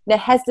before. Now,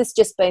 has this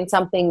just been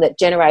something that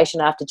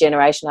generation after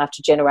generation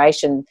after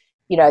generation,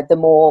 you know, the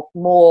more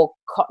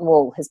cotton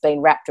wool has been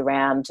wrapped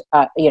around,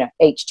 you know,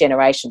 each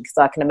generation? Because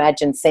I can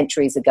imagine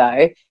centuries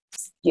ago,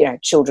 you know,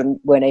 children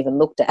weren't even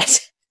looked at.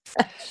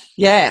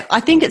 Yeah, I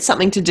think it's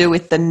something to do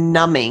with the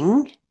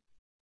numbing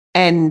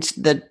and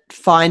the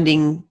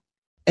finding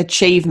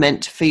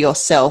achievement for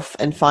yourself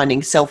and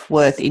finding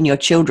self-worth in your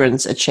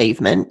children's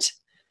achievement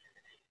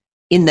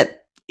in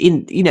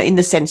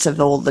the sense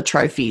of all the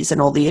trophies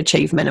and all the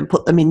achievement, and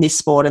put them in this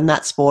sport and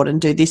that sport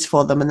and do this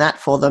for them and that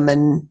for them,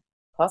 and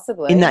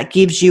possibly, and that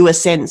gives you a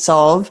sense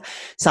of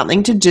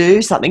something to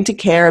do, something to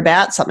care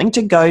about, something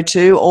to go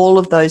to, all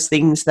of those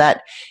things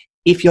that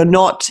if you're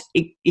not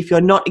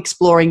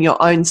exploring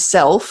your own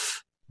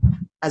self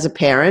as a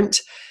parent,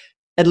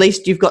 at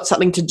least you've got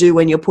something to do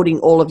when you're putting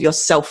all of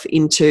yourself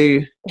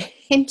into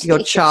your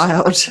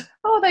child.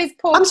 Oh, those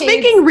poor I'm kids.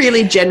 Speaking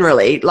really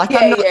generally, like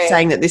I'm not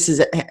saying that this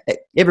is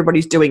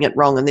everybody's doing it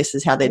wrong and this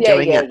is how they're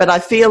doing it, but I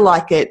feel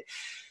like it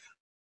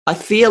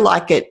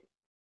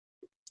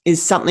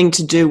is something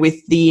to do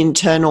with the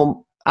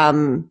internal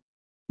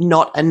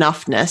not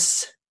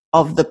enoughness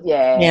of the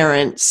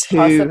parents who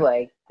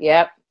possibly.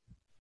 Yep.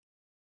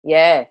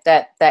 Yeah,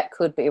 that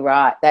could be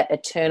right. That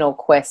eternal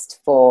quest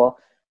for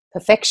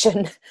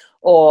perfection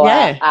or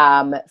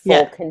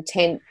for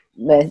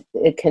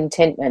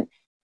contentment.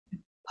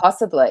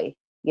 Possibly.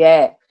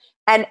 Yeah.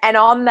 And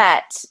on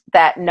that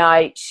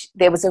note,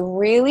 there was a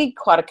really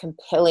quite a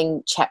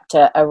compelling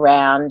chapter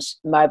around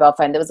mobile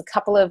phone. There was a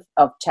couple of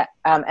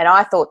and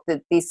I thought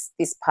that this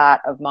part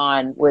of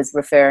mine was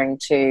referring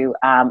to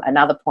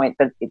another point,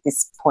 but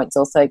this point's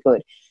also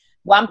good.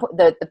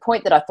 The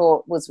point that I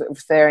thought was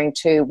referring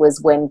to was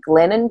when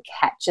Glennon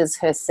catches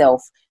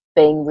herself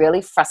being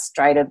really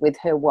frustrated with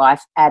her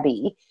wife,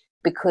 Abby,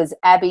 because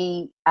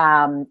Abby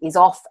is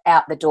off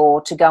out the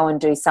door to go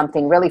and do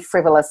something really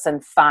frivolous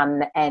and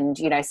fun and,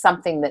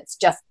 something that's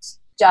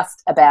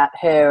just about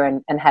her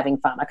and having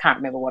fun. I can't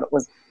remember what it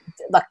was,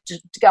 like to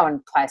go and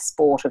play a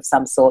sport of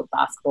some sort,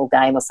 basketball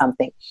game or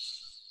something.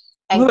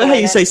 And I love how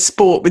you say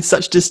sport with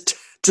such detest.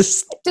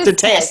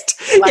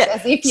 Like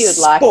as if you'd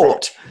like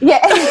sport. Yeah.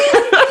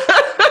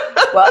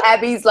 Well,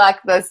 Abby's like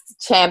the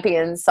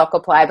champion soccer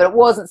player, but it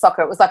wasn't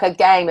soccer. It was like a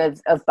game of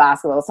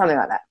basketball or something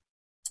like that.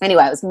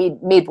 Anyway, it was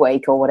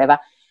midweek or whatever.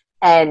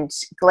 And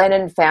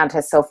Glennon found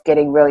herself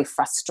getting really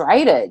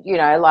frustrated,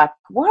 like,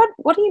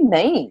 what do you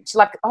mean? She's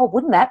like, oh,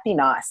 wouldn't that be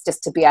nice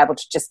just to be able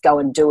to just go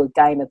and do a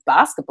game of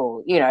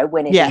basketball,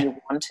 whenever you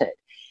wanted.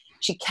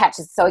 She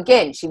catches, so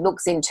again, she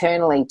looks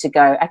internally to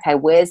go, okay,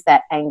 where's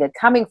that anger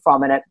coming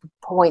from? And it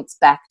points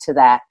back to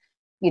that,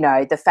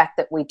 the fact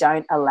that we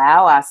don't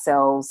allow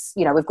ourselves,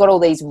 we've got all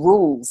these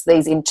rules,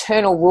 these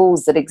internal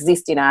rules that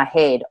exist in our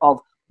head of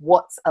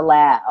what's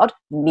allowed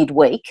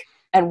midweek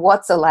and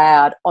what's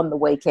allowed on the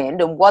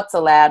weekend and what's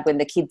allowed when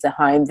the kids are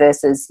home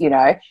versus,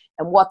 and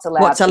what's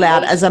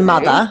allowed as a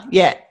mother.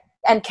 Yeah.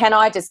 And can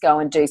I just go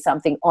and do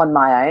something on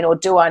my own, or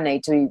do I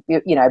need to,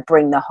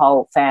 bring the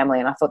whole family?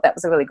 And I thought that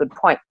was a really good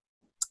point.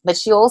 But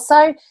she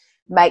also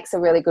makes a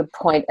really good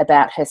point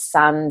about her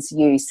son's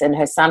use, and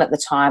her son at the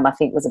time I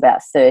think was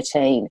about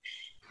 13.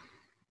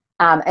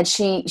 And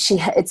she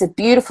it's a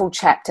beautiful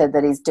chapter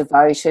that is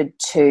devoted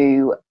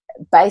to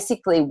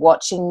basically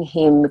watching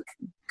him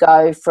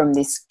go from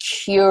this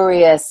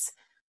curious,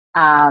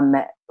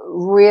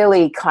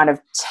 really kind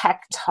of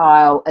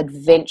tactile,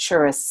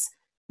 adventurous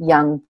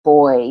young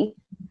boy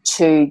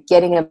to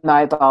getting a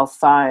mobile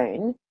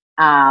phone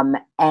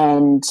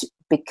and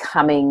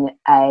becoming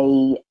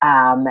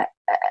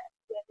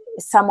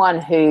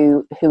someone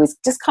who is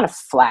just kind of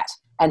flat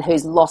and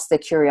who's lost their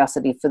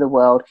curiosity for the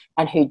world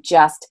and who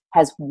just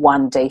has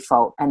one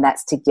default, and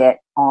that's to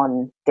get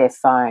on their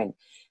phone.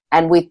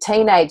 And with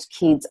teenage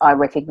kids, I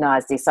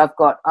recognise this. I've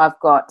got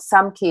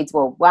some kids.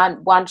 Well,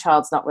 one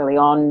child's not really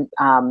on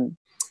a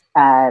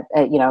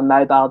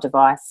mobile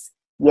device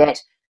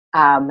yet.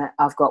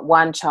 I've got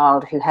one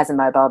child who has a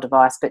mobile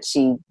device, but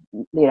she,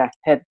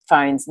 her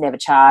phone's never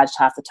charged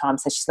half the time,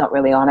 so she's not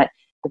really on it.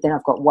 But then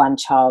I've got one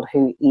child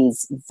who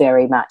is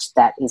very much,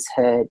 that is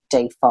her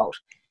default.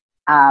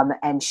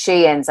 And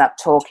she ends up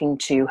talking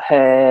to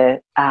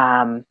her,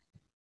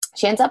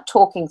 she ends up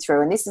talking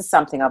through, and this is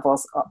something I've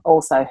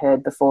also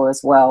heard before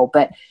as well,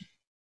 but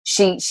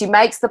she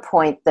makes the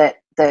point that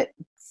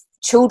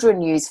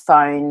children use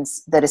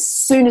phones that as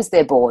soon as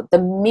they're bored, the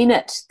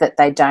minute that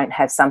they don't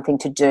have something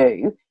to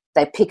do,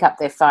 they pick up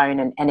their phone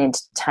and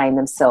entertain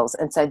themselves.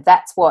 And so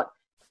that's what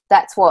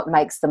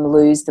makes them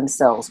lose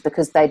themselves,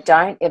 because they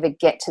don't ever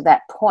get to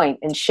that point.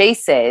 And she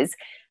says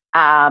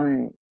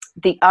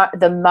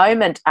the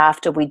moment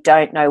after we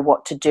don't know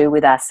what to do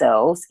with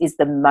ourselves is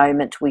the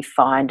moment we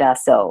find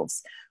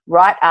ourselves.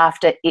 Right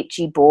after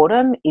itchy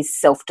boredom is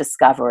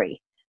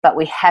self-discovery, but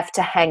we have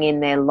to hang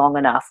in there long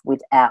enough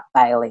without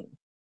bailing.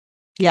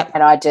 Yep.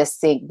 And I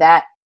just think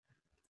that's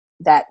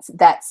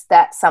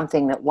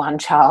something that one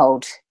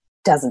child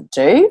doesn't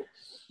do.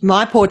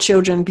 My poor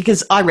children,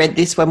 because I read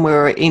this when we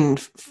were in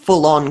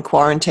full-on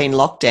quarantine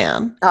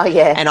lockdown. Oh,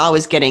 yeah. And I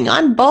was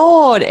I'm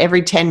bored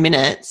every 10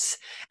 minutes.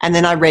 And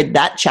then I read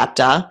that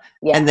chapter.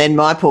 Yeah. And then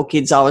my poor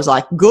kids, I was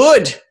like,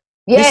 good.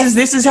 Yes.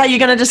 This is how you're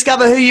going to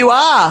discover who you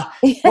are.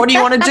 What do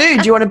you want to do?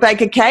 Do you want to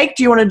bake a cake?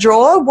 Do you want to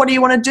draw? What do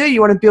you want to do?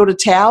 You want to build a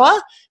tower?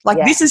 Like,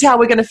 Yeah. this is how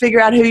we're going to figure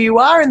out who you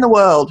are in the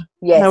world.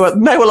 Yes.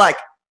 They were like,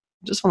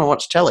 just want to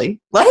watch telly.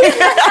 Like,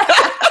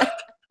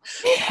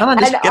 can't I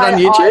just get on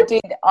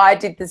YouTube? I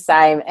did the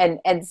same, and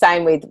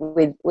same with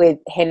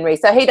Henry.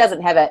 So he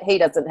doesn't have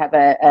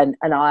an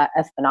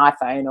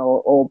iPhone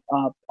or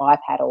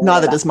iPad or Neither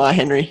whatever. does my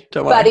Henry.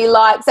 Don't worry. But he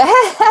likes,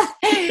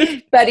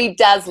 but he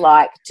does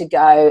like to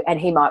go, and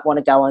he might want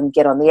to go and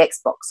get on the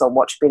Xbox or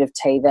watch a bit of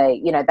TV.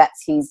 You know,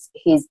 that's his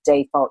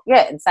default.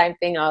 Yeah, and same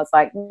thing. I was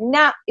like,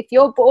 nah, if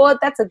you're bored,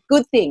 that's a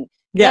good thing.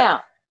 Yeah.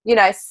 Now, you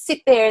know,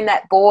 sit there in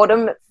that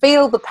boredom,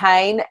 feel the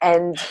pain,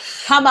 and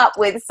come up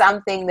with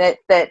something that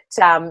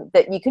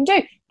you can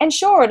do. And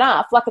sure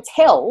enough, like, it's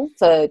hell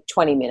for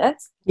 20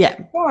 minutes. Yeah.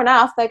 Sure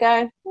enough, they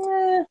go,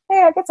 yeah,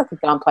 I guess I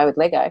could go and play with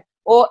Lego.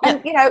 Or, and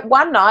you know,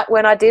 one night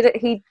when I did it,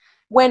 he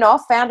went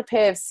off, found a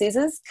pair of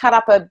scissors, cut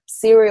up a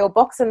cereal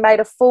box, and made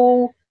a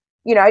full,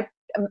 you know,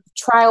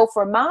 trail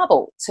for a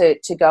marble to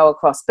go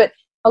across. But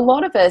a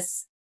lot of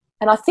us,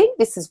 and I think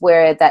this is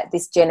where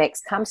this Gen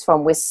X comes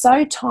from, we're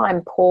so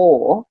time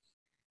poor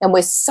and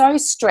we're so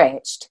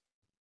stretched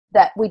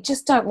that we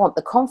just don't want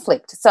the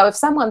conflict. So if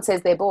someone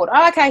says they're bored,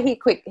 oh, okay, here,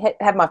 quick,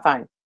 have my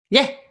phone.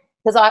 Yeah.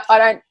 Because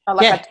I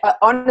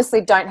honestly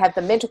don't have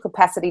the mental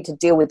capacity to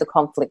deal with the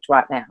conflict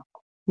right now.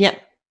 Yeah.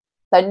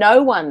 So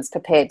no one's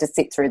prepared to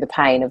sit through the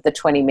pain of the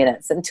 20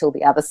 minutes until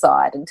the other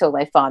side, until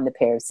they find the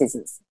pair of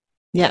scissors.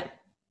 Yeah.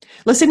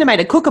 Lucinda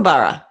made a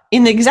kookaburra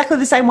in exactly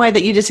the same way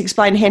that you just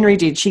explained Henry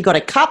did. She got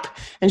a cup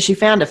and she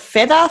found a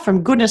feather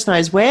from goodness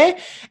knows where,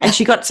 and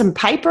she got some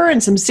paper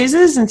and some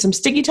scissors and some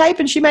sticky tape,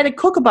 and she made a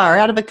kookaburra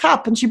out of a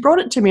cup, and she brought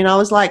it to me, and I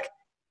was like,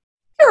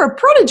 you're a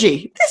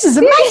prodigy. This is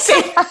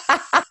amazing.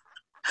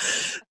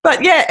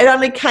 But yeah, it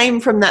only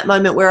came from that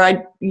moment where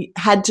I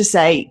had to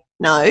say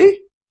no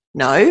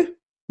to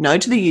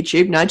the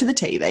YouTube, no to the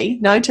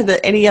TV, no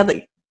to any other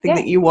thing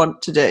that you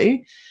want to do.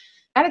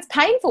 And it's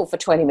painful for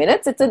 20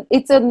 minutes.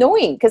 It's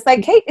annoying because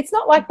they keep. It's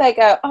not like they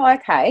go, oh,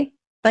 okay.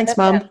 Thanks,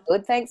 Mum.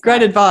 Good, thanks. Great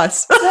Mum.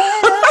 advice. You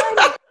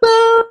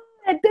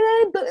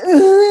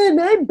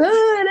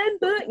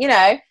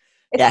know,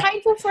 it's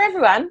painful for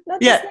everyone,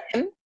 not just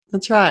them.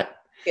 That's right.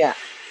 Yeah.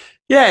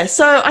 Yeah.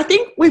 So I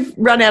think we've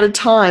run out of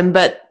time,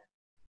 but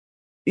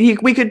we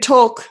could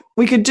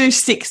do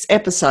 6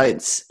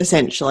 episodes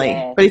essentially.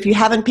 Yeah. But if you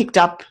haven't picked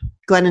up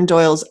Glennon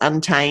Doyle's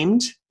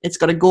Untamed, it's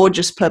got a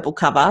gorgeous purple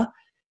cover.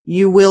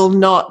 You will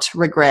not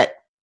regret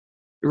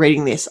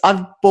reading this.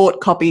 I've bought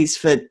copies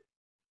for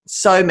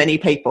so many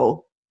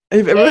people.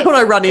 Everyone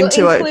I run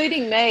into it.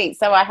 Including me.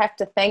 So I have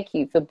to thank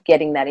you for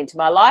getting that into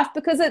my life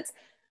because it's,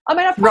 I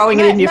mean,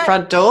 throwing it in your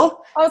front door.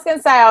 I was going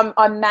to say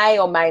I may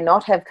or may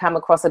not have come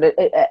across it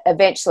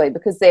eventually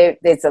because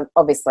there's a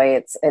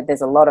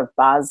lot of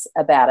buzz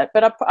about it,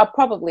 but I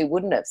probably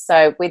wouldn't have.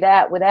 So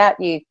without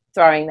you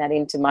throwing that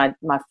into my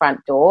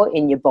front door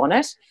in your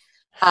bonnet,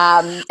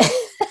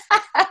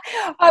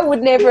 I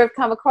would never have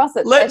come across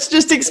it. Let's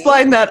just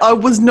explain that. I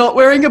was not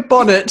wearing a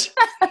bonnet.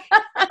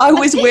 I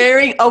was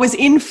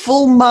in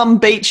full mum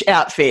beach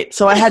outfit.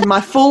 So I had my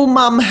full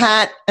mum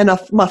hat and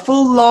my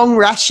full long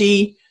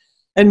rashi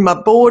and my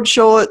board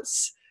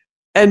shorts,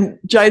 and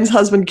Jane's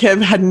husband Kev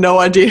had no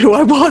idea who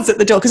I was at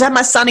the door because I had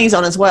my sunnies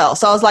on as well.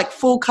 So I was like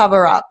full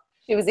cover up.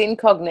 She was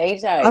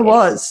incognito. I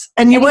was.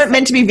 And you weren't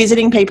meant to be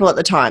visiting people at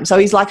the time. So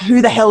he's like,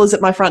 who the hell is at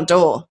my front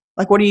door?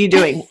 Like, what are you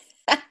doing?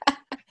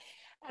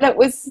 And it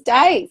was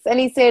Stace. And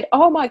he said,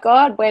 oh, my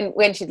God,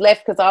 when she'd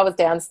left because I was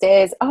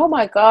downstairs, oh,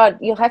 my God,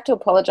 you'll have to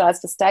apologise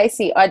for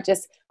Stacey. I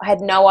had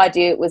no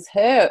idea it was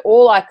her.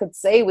 All I could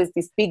see was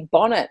this big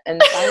bonnet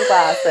and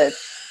sunglasses.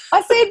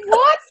 I said,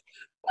 what?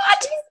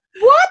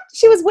 What?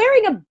 She was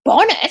wearing a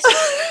bonnet?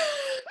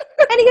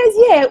 And he goes,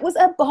 yeah, it was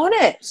a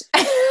bonnet.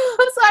 I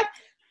was like,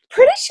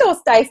 pretty sure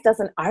Stace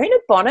doesn't own a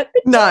bonnet,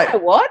 but no. You know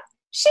what?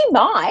 She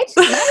might,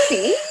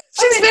 maybe.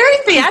 She's very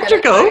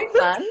theatrical.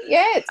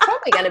 Yeah, it's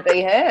probably going to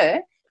be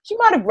her. She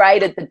might have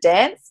raided the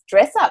dance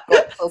dress-up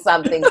or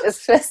something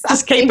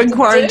just keeping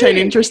quarantine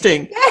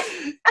interesting.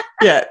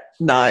 Yeah,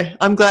 no,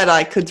 I'm glad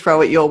I could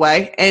throw it your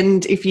way.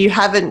 And if you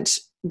haven't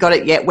got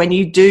it yet, when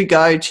you do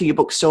go to your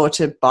bookstore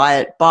to buy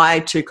it, buy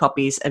 2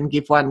 copies and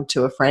give one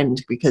to a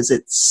friend because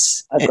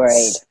it's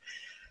worth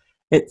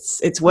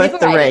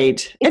the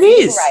read. It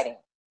is. Liberating.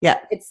 Yeah.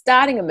 It's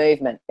starting a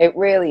movement. It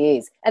really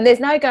is. And there's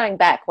no going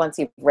back once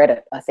you've read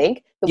it, I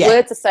think. The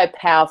words are so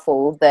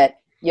powerful that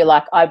you're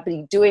like, I'd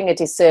be doing a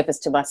disservice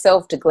to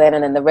myself, to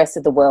Glennon and the rest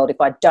of the world if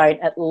I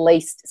don't at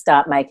least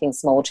start making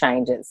small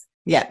changes.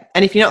 Yeah.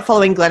 And if you're not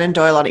following Glennon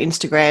Doyle on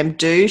Instagram,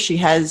 do. She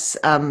has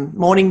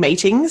morning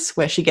meetings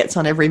where she gets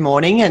on every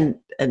morning and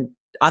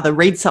either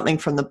reads something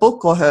from the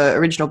book or her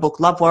original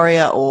book, Love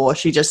Warrior, or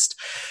she just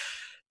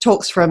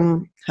talks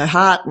from her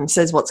heart and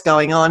says what's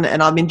going on,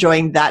 and I'm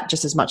enjoying that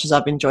just as much as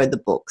I've enjoyed the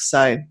book.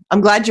 So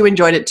I'm glad you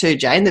enjoyed it too,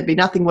 Jane. There'd be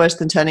nothing worse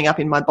than turning up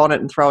in my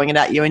bonnet and throwing it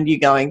at you and you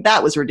going,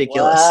 that was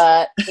ridiculous.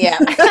 What? Yeah.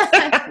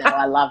 No,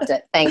 I loved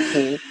it. Thank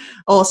you.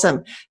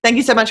 Awesome. Thank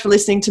you so much for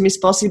listening to Miss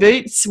Bossy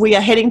Boots. We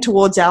are heading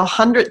towards our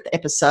 100th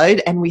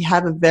episode, and we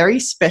have a very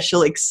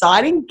special,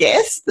 exciting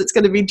guest that's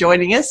going to be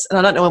joining us. And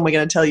I don't know when we're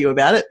going to tell you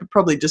about it, but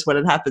probably just when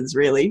it happens,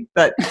 really.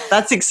 But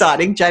that's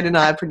exciting. Jane and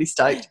I are pretty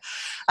stoked.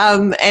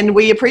 And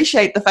we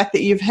appreciate the fact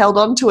that you've held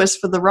on to us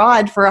for the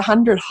ride for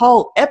 100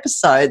 whole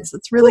episodes.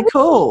 That's really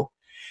cool.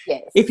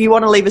 Yes. If you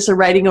want to leave us a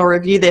rating or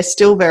review, they're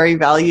still very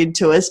valued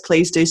to us.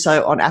 Please do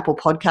so on Apple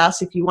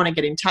Podcasts. If you want to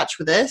get in touch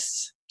with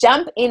us,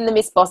 jump in the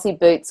Miss Bossy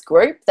Boots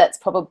group. That's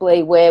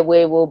probably where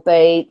we will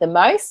be the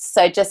most.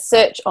 So just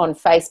search on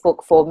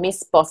Facebook for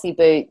Miss Bossy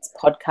Boots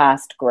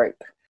podcast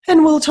group.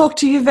 And we'll talk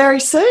to you very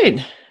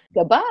soon.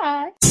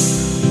 Goodbye.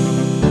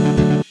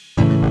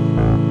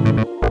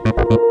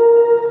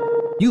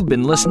 You've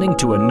been listening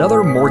to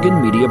another Morgan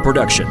Media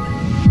production.